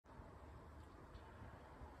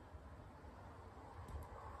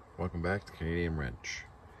Welcome back to Canadian Wrench.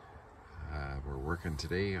 We're working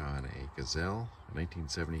today on a Gazelle, a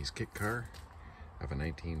 1970s kit car of a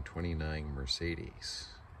 1929 Mercedes.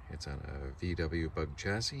 It's on a VW bug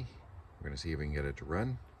chassis. We're going to see if we can get it to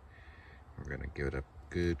run. We're going to give it a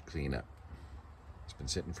good cleanup. It's been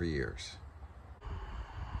sitting for years.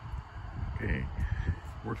 Okay,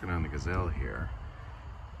 working on the Gazelle here.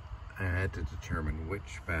 I had to determine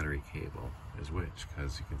which battery cable is which,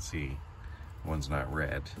 because you can see one's not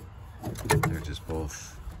red. They're just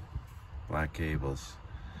both black cables.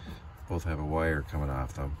 Both have a wire coming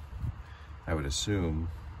off them. I would assume,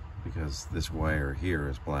 because this wire here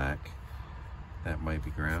is black, that might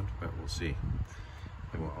be ground, but we'll see.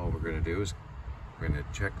 And all we're going to do is we're going to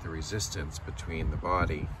check the resistance between the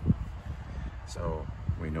body. So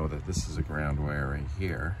we know that this is a ground wire right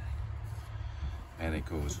here, and it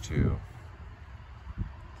goes to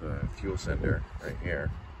the fuel sender right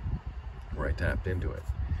here, where I tapped into it.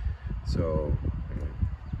 So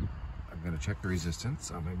I'm going to check the resistance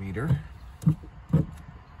on my meter. So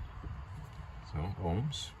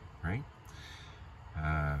ohms, right?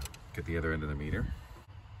 Get the other end of the meter.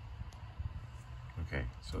 Okay,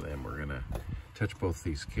 so then we're going to touch both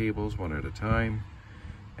these cables one at a time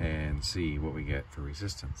and see what we get for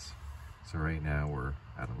resistance. So right now we're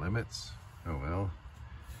out of limits. Oh well.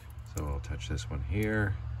 So I'll touch this one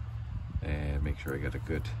here and make sure I got a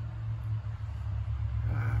good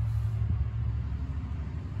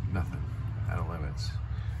nothing, out of limits.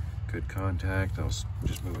 Good contact. I'll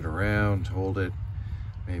just move it around, hold it,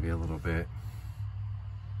 maybe a little bit.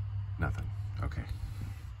 Nothing. Okay.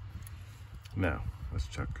 Now let's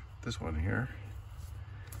check this one here.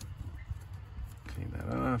 Clean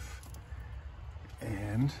that off.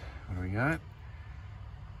 And what do we got?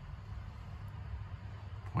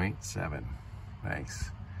 0.7. Nice.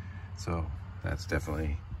 So that's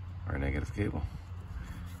definitely our negative cable.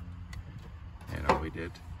 And all we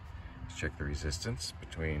did is check the resistance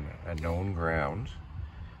between a known ground.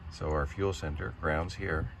 So our fuel center, ground's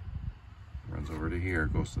here, runs over to here,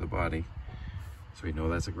 goes to the body. So we know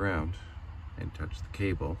that's a ground, and touch the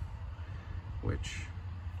cable, which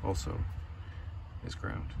also is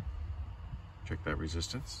ground. Check that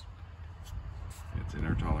resistance. It's in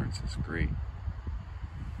our tolerances, great.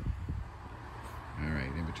 All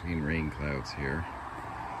right, in between rain clouds here,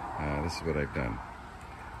 this is what I've done.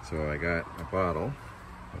 So I got a bottle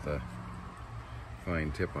with a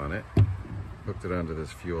fine tip on it, hooked it onto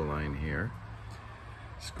this fuel line here,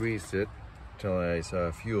 squeezed it till I saw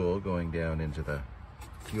fuel going down into the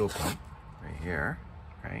fuel pump right here,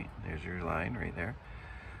 right? There's your line right there.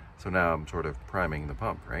 So now I'm sort of priming the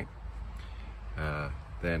pump, right?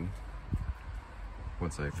 Then,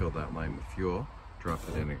 once I filled that line with fuel, dropped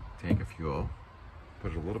it in a tank of fuel,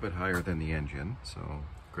 put it a little bit higher than the engine, so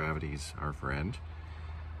gravity's our friend.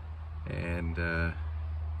 And I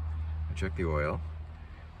checked the oil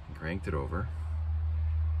and cranked it over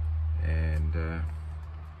and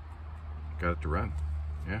got it to run.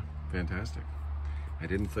 Yeah, fantastic. I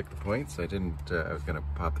didn't flick the points. I was gonna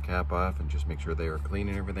pop the cap off and just make sure they were clean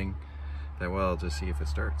and everything. That well, just see if it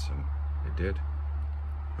starts, and it did.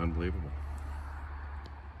 Unbelievable.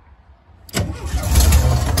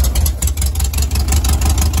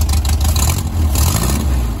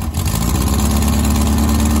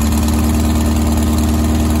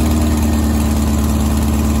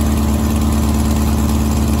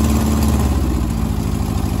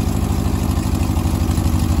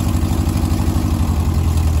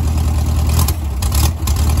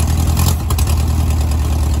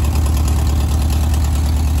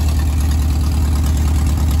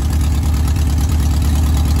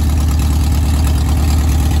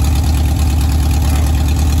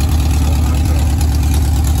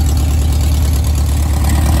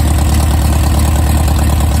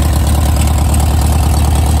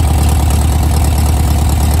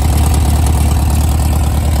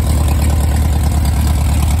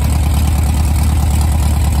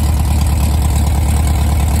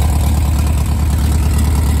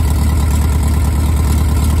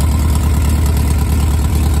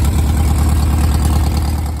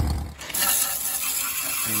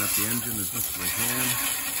 Clean up the engine as much as I can.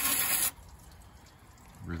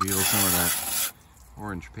 Reveal some of that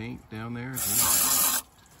orange paint down there.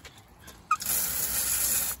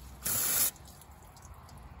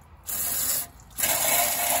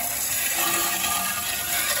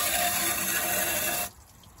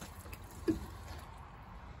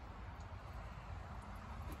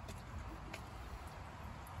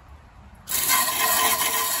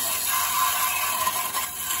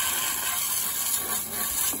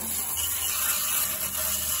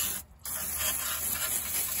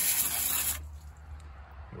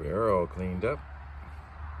 all cleaned up.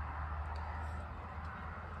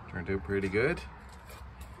 Turned out pretty good.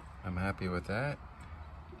 I'm happy with that.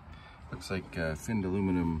 Looks like finned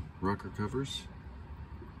aluminum rocker covers.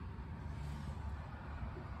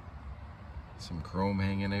 Some chrome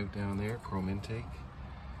hanging out down there, chrome intake.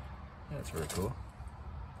 That's very cool.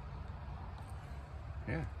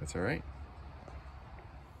 Yeah, that's all right.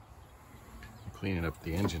 I'm cleaning up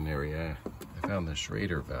the engine area. I found the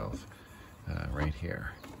Schrader valve right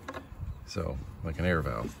here. So, like an air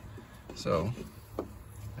valve. So,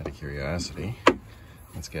 out of curiosity,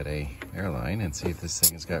 let's get a airline and see if this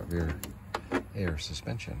thing has got rear air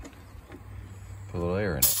suspension. Put a little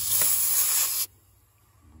air in it.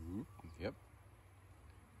 Yep.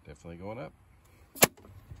 Definitely going up.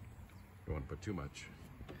 Don't want to put too much.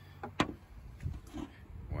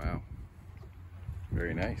 Wow.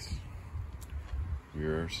 Very nice.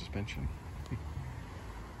 Rear suspension.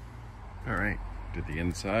 Alright. Did the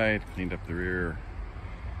inside, cleaned up the rear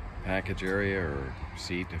package area or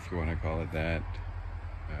seat, if you want to call it that.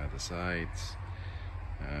 The sides.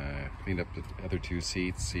 Cleaned up the other two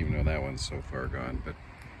seats, even though that one's so far gone, but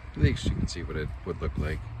at least you can see what it would look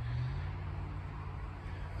like.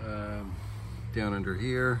 Down under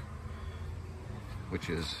here, which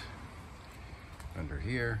is under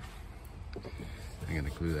here, I'm going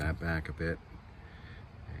to glue that back a bit,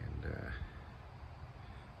 and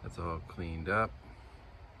that's all cleaned up.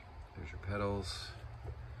 There's your pedals.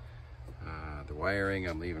 The wiring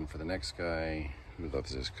I'm leaving for the next guy who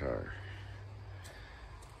loves this car.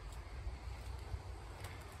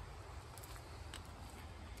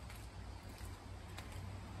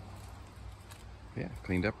 Yeah,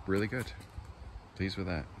 cleaned up really good. Pleased with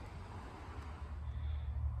that.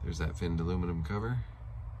 There's that finned aluminum cover.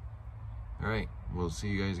 Alright, we'll see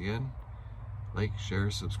you guys again. Like, share,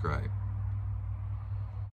 subscribe.